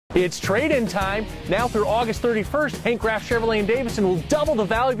It's trade-in time. Now through August 31st, Hank Graff Chevrolet in Davison will double the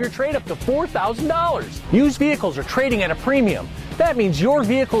value of your trade up to $4,000. Used vehicles are trading at a premium. That means your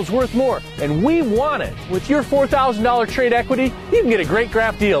vehicle is worth more, and we want it. With your $4,000 trade equity, you can get a great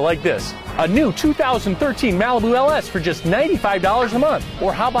Graff deal like this. A new 2013 Malibu LS for just $95 a month.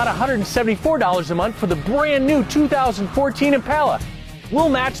 Or how about $174 a month for the brand new 2014 Impala? We'll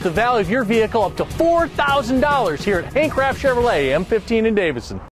match the value of your vehicle up to $4,000 here at Hank Graff Chevrolet, M15 in Davison.